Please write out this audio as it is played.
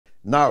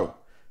Now,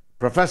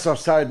 Professor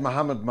Seyed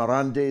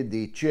Marandi,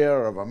 the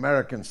chair of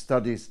American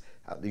Studies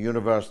at the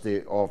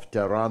University of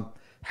Tehran,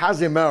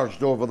 has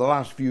emerged over the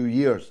last few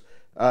years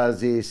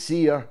as a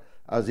seer,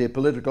 as a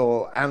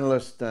political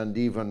analyst, and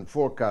even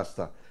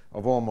forecaster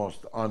of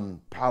almost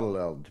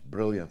unparalleled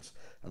brilliance.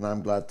 And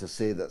I'm glad to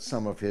say that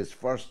some of his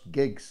first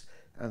gigs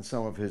and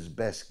some of his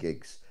best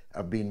gigs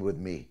have been with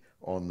me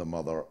on the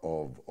mother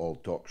of all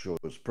talk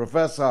shows.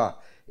 Professor,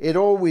 it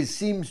always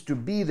seems to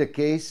be the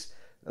case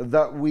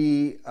that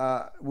we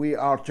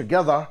are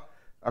together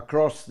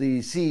across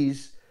the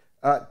seas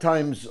at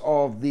times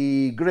of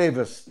the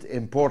gravest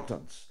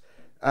importance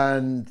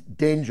and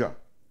danger,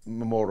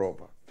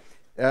 moreover.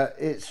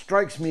 It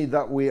strikes me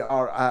that we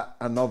are at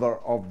another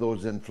of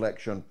those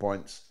inflection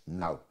points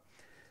now.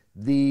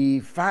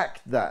 The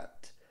fact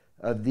that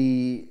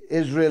the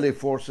Israeli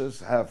forces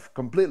have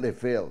completely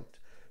failed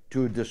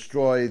to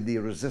destroy the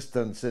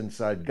resistance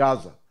inside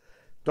Gaza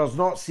does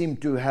not seem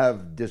to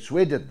have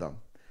dissuaded them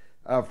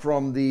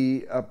from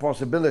the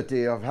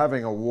possibility of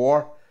having a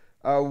war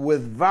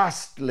with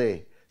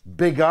vastly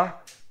bigger,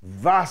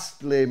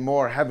 vastly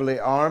more heavily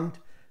armed,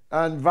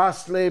 and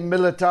vastly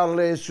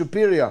militarily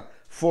superior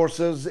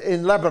forces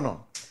in Lebanon.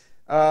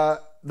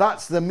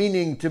 That's the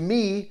meaning to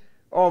me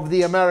of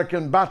the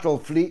American battle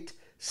fleet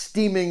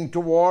steaming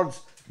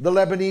towards the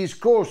Lebanese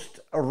coast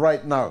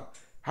right now.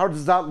 How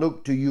does that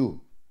look to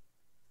you?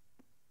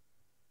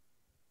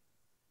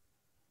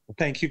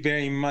 Thank you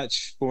very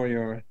much for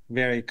your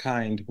very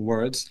kind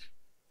words.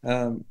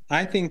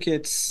 I think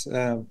it's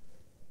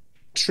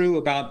true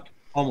about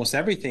almost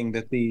everything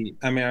that the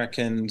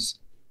Americans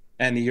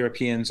and the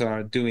Europeans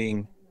are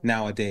doing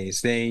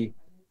nowadays. They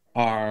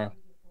are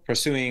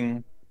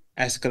pursuing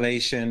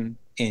escalation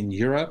in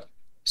Europe.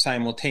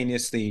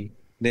 Simultaneously,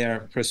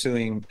 they're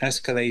pursuing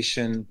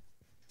escalation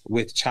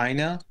with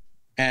China.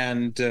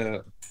 And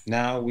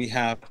now we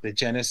have the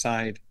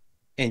genocide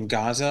in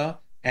Gaza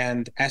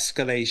and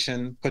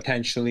escalation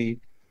potentially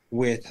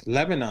with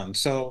Lebanon.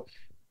 So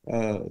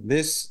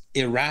this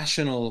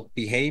irrational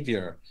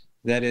behavior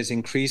that is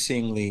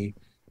increasingly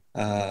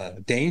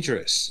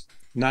dangerous,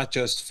 not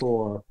just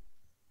for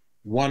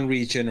one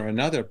region or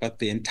another, but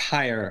the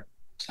entire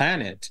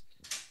planet,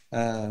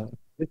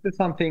 this is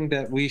something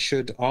that we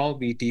should all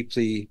be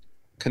deeply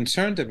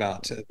concerned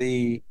about.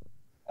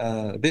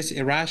 This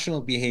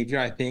irrational behavior,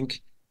 I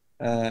think,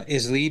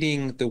 is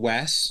leading the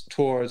West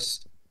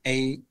towards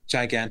a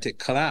gigantic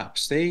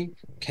collapse. They've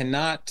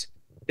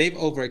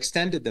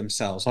overextended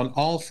themselves on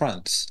all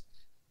fronts.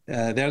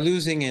 They're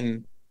losing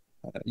in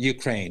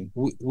Ukraine.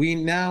 We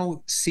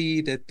now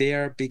see that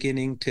they're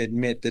beginning to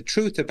admit the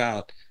truth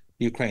about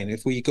Ukraine.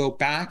 If we go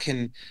back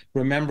and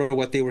remember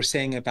what they were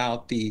saying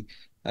about the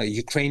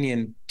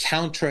Ukrainian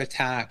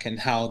counterattack and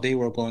how they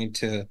were going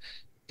to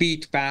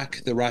beat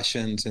back the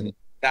Russians, and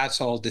that's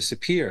all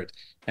disappeared.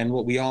 And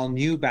what we all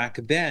knew back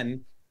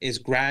then is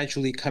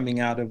gradually coming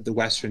out of the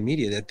Western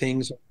media, that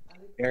things are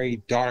very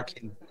dark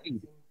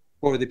indeed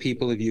for the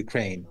people of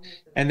Ukraine.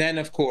 And then,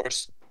 of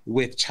course,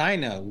 with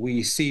China,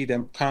 we see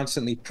them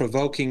constantly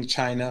provoking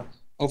China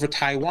over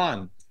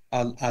Taiwan,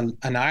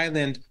 an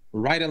island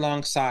right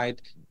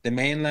alongside the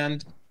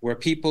mainland where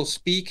people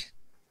speak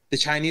the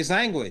Chinese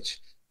language.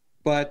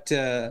 But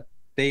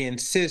they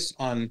insist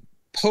on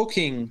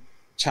poking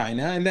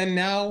China. And then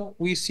now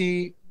we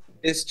see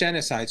this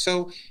genocide.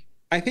 So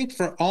I think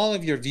for all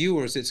of your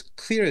viewers, it's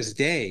clear as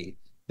day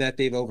that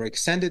they've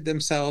overextended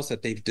themselves,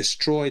 that they've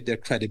destroyed their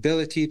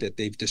credibility, that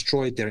they've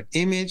destroyed their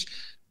image.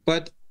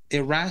 But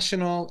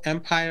irrational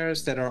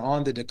empires that are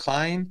on the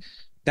decline,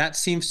 that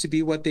seems to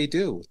be what they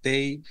do.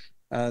 The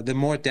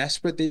more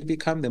desperate they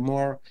become, the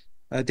more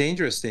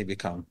dangerous they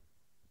become.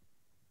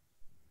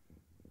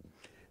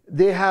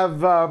 They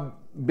have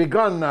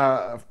begun,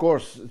 of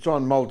course, it's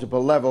on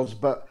multiple levels,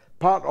 but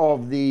part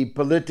of the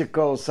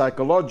political,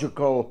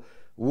 psychological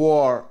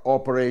war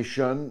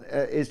operation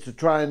is to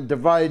try and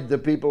divide the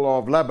people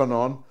of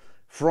Lebanon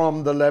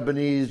from the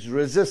Lebanese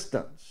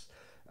resistance.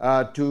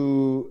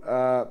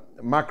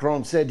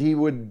 Macron said he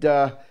would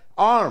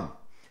arm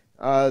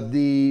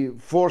the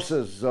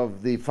forces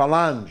of the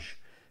Phalange,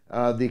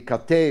 the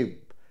Kataib,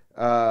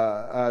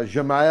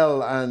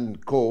 Gemayel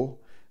and co.,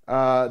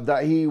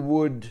 that he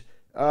would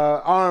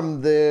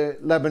arm the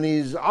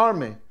Lebanese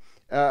army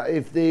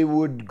if they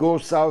would go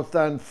south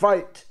and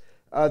fight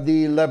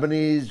the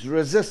Lebanese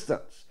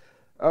resistance.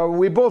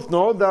 We both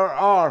know there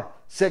are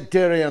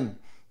sectarian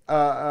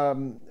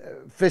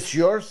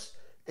fissures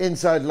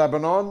inside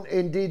Lebanon.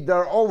 Indeed,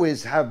 there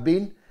always have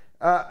been,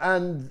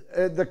 and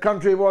the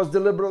country was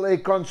deliberately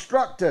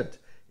constructed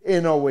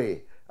in a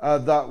way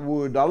that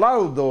would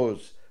allow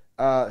those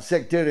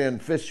sectarian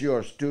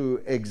fissures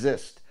to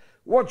exist.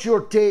 What's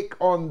your take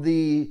on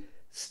the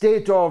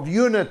state of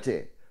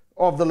unity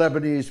of the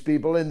Lebanese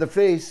people in the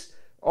face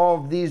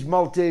of these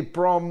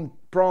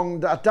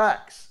multi-pronged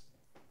attacks?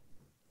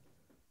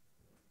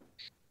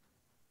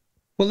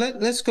 Well,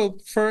 let's go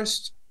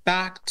first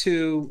back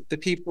to the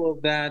people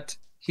that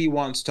he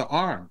wants to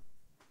arm.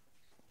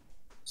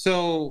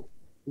 So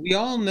we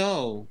all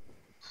know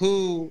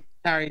who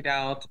carried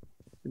out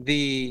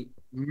the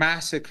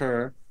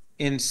massacre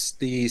in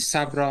the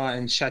Sabra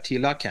and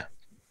Shatila camp.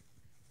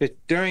 But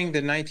during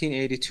the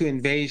 1982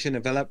 invasion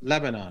of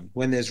Lebanon,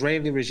 when the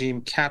Israeli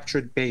regime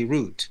captured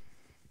Beirut,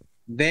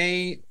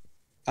 they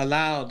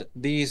allowed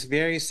these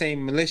very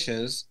same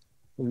militias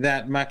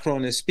that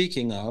Macron is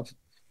speaking of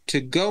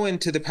to go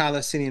into the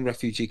Palestinian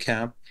refugee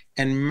camp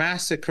and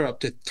massacre up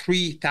to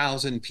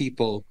 3,000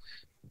 people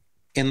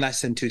in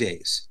less than 2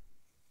 days.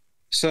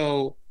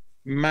 So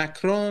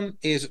Macron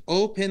is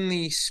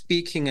openly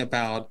speaking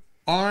about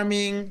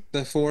arming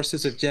the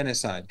forces of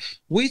genocide,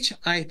 which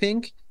I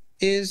think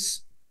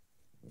is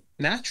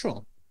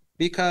natural,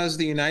 because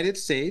the United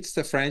States,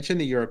 the French and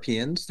the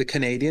Europeans, the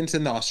Canadians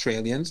and the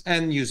Australians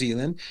and New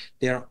Zealand,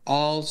 they're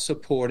all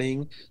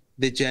supporting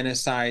the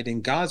genocide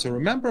in Gaza.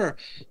 Remember,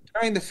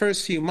 during the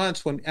first few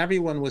months when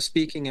everyone was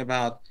speaking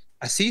about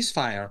a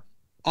ceasefire,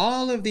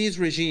 all of these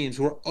regimes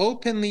were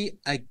openly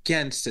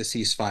against a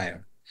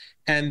ceasefire.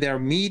 And their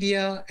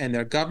media and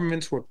their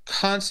governments were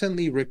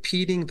constantly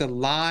repeating the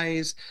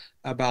lies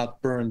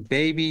about burned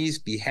babies,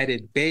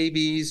 beheaded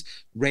babies,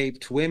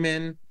 raped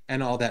women,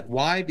 and all that.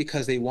 Why?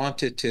 Because they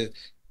wanted to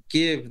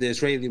give the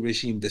Israeli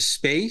regime the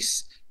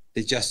space,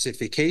 the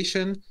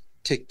justification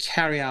to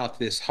carry out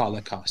this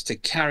Holocaust, to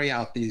carry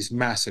out these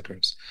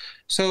massacres.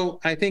 So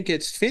I think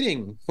it's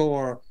fitting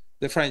for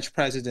the French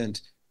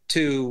president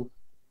to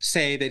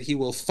say that he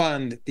will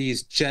fund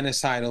these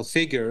genocidal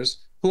figures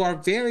who are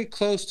very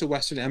close to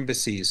Western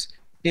embassies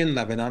in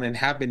Lebanon and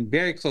have been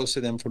very close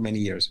to them for many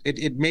years.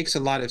 It makes a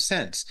lot of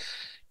sense.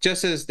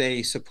 Just as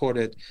they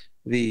supported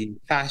the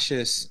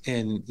fascists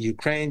in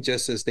Ukraine,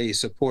 just as they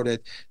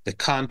supported the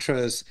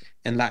Contras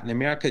in Latin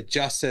America,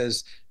 just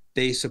as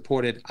they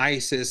supported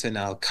ISIS and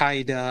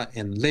Al-Qaeda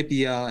in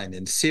Libya and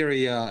in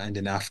Syria and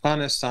in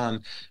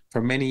Afghanistan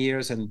for many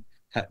years, and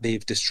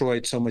they've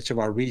destroyed so much of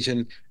our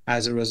region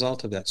as a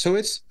result of that. So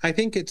I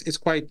think it's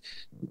quite,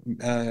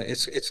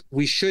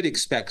 we should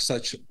expect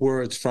such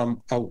words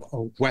from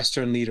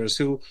Western leaders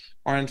who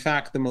are in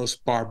fact the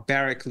most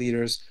barbaric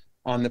leaders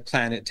on the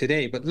planet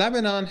today. But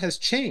Lebanon has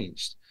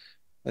changed.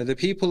 The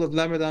people of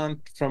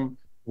Lebanon, from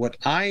what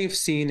I've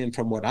seen and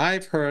from what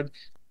I've heard,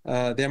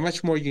 they're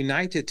much more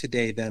united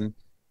today than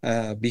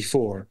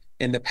before.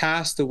 In the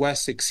past, the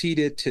West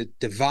succeeded to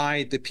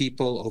divide the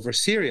people over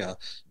Syria,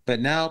 but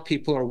now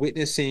people are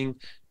witnessing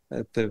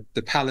the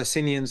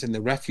Palestinians in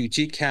the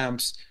refugee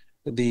camps,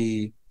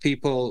 the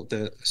people,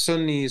 the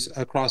Sunnis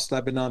across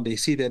Lebanon, they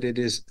see that it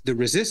is the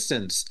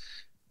resistance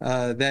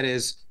that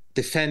is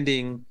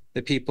defending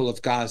the people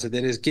of Gaza,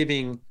 that is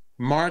giving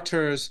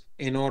martyrs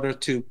in order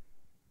to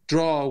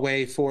draw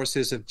away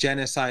forces of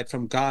genocide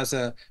from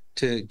Gaza,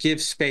 to give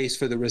space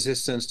for the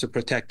resistance to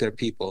protect their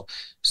people.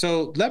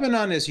 So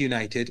Lebanon is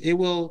united. It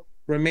will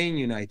remain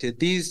united.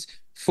 These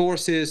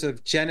forces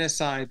of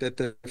genocide that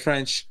the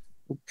French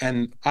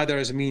and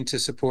others mean to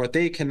support,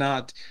 they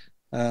cannot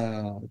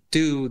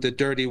do the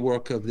dirty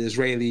work of the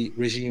Israeli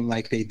regime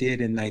like they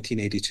did in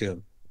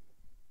 1982.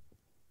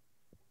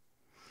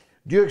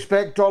 Do you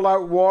expect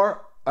all-out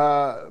war,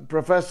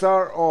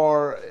 Professor,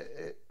 or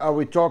are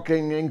we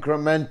talking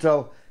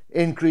incremental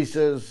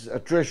increases,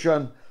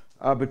 attrition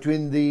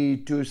between the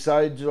two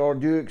sides, or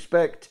do you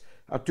expect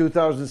a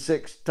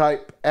 2006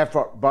 type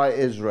effort by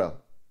Israel?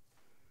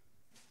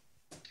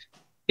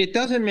 It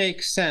doesn't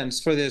make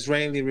sense for the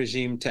Israeli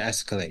regime to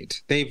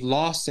escalate. They've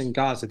lost in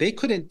Gaza. They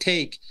couldn't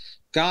take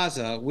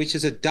Gaza, which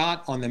is a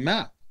dot on the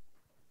map.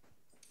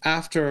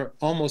 After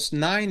almost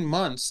 9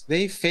 months,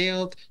 they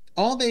failed.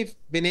 All they've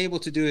been able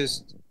to do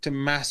is to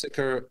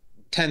massacre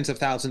tens of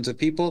thousands of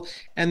people,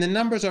 and the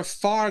numbers are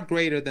far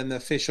greater than the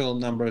official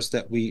numbers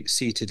that we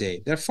see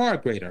today. They're far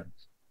greater.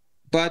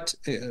 But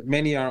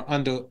many are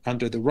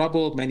under the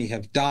rubble. Many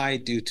have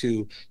died due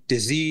to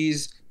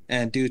disease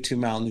and due to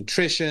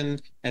malnutrition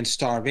and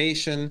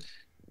starvation.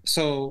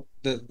 So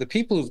the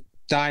people who've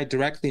died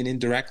directly and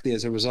indirectly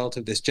as a result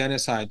of this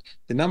genocide,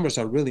 the numbers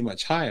are really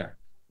much higher.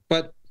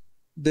 But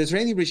the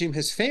Israeli regime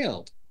has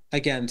failed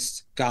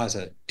against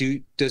Gaza.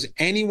 Does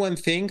anyone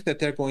think that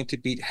they're going to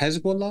beat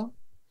Hezbollah?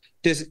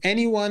 Does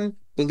anyone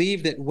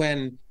believe that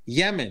when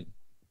Yemen,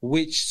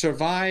 which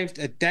survived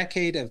a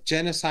decade of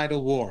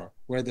genocidal war,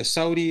 where the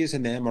Saudis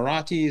and the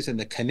Emiratis and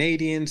the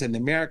Canadians and the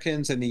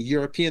Americans and the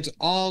Europeans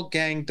all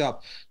ganged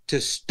up to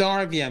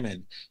starve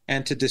Yemen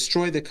and to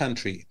destroy the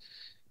country,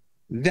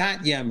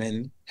 that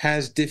Yemen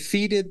has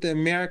defeated the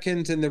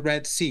Americans in the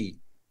Red Sea.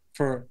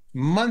 For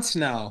months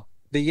now,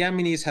 the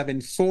Yemenis have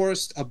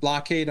enforced a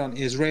blockade on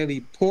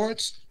Israeli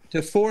ports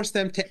to force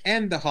them to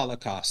end the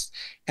Holocaust.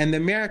 And the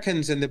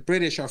Americans and the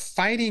British are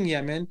fighting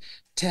Yemen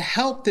to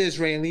help the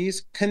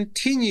Israelis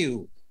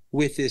continue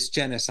with this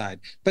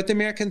genocide. But the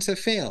Americans have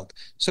failed.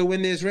 So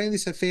when the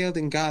Israelis have failed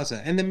in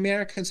Gaza and the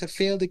Americans have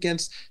failed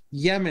against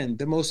Yemen,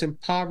 the most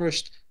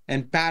impoverished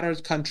and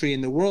battered country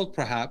in the world,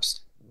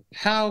 perhaps,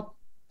 how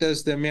do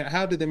the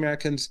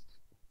Americans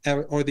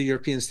or the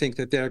Europeans think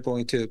that they're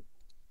going to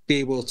be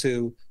able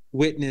to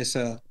witness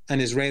an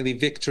Israeli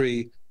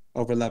victory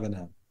over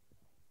Lebanon?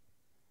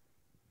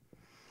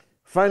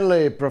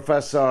 Finally,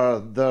 Professor,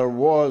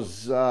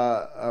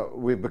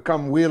 we've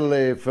become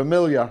weirdly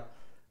familiar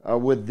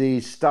with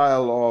the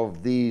style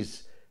of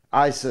these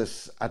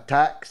ISIS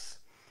attacks.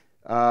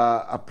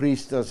 A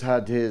priest has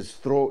had his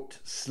throat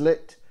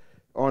slit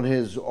on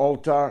his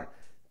altar.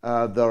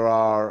 There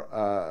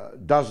are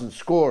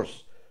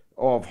scores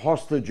of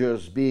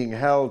hostages being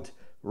held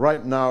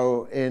right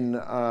now in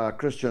a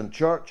Christian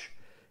church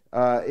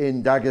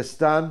in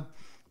Dagestan.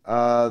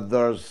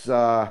 There's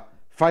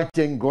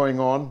fighting going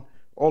on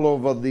all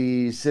over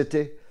the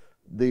city.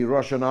 The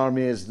Russian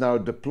army is now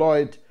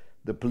deployed.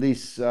 The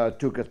police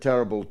took a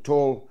terrible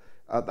toll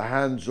at the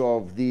hands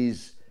of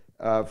these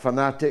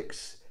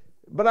fanatics.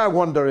 But I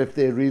wonder if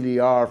they really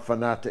are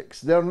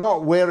fanatics. They're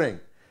not wearing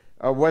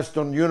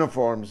Western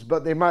uniforms,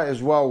 but they might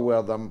as well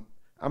wear them.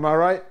 Am I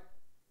right?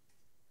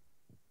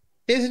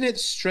 Isn't it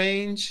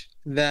strange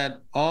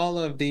that all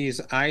of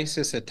these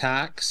ISIS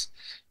attacks,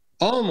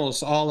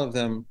 almost all of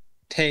them,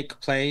 take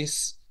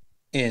place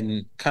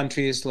in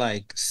countries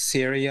like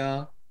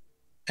Syria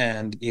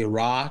and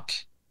Iraq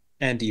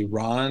and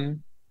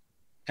Iran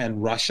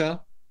and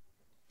Russia?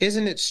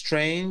 Isn't it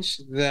strange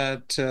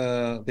that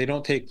they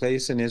don't take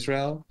place in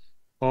Israel,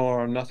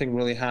 or nothing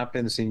really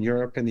happens in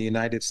Europe and the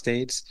United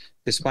States,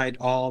 despite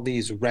all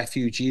these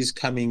refugees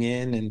coming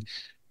in and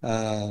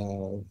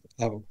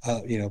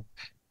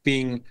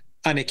being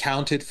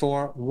unaccounted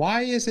for?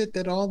 Why is it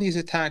that all these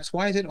attacks,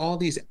 why is it all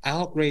these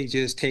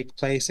outrages take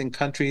place in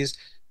countries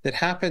that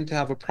happen to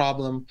have a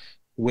problem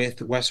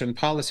with Western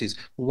policies?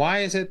 Why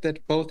is it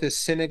that both the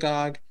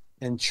synagogue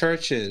and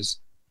churches,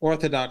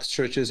 Orthodox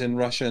churches in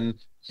Russia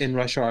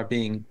are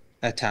being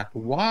attacked?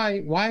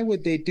 Why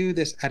would they do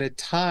this at a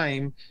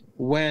time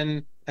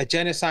when a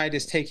genocide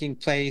is taking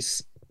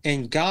place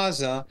in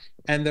Gaza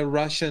and the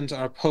Russians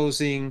are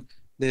opposing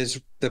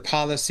the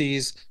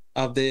policies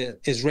of the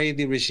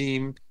Israeli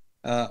regime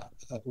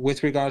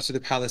with regards to the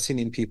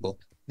Palestinian people?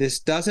 This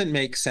doesn't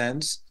make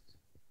sense,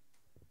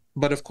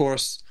 but of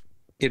course,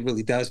 it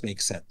really does make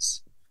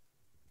sense.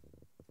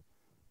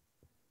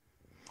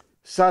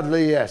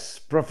 Sadly, yes.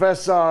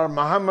 Professor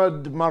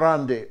Mohammed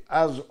Marandi,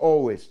 as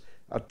always,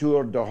 a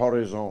tour de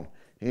horizon.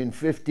 In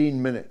 15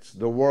 minutes,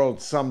 the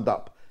world summed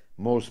up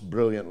most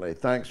brilliantly.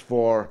 Thanks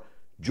for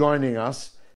joining us.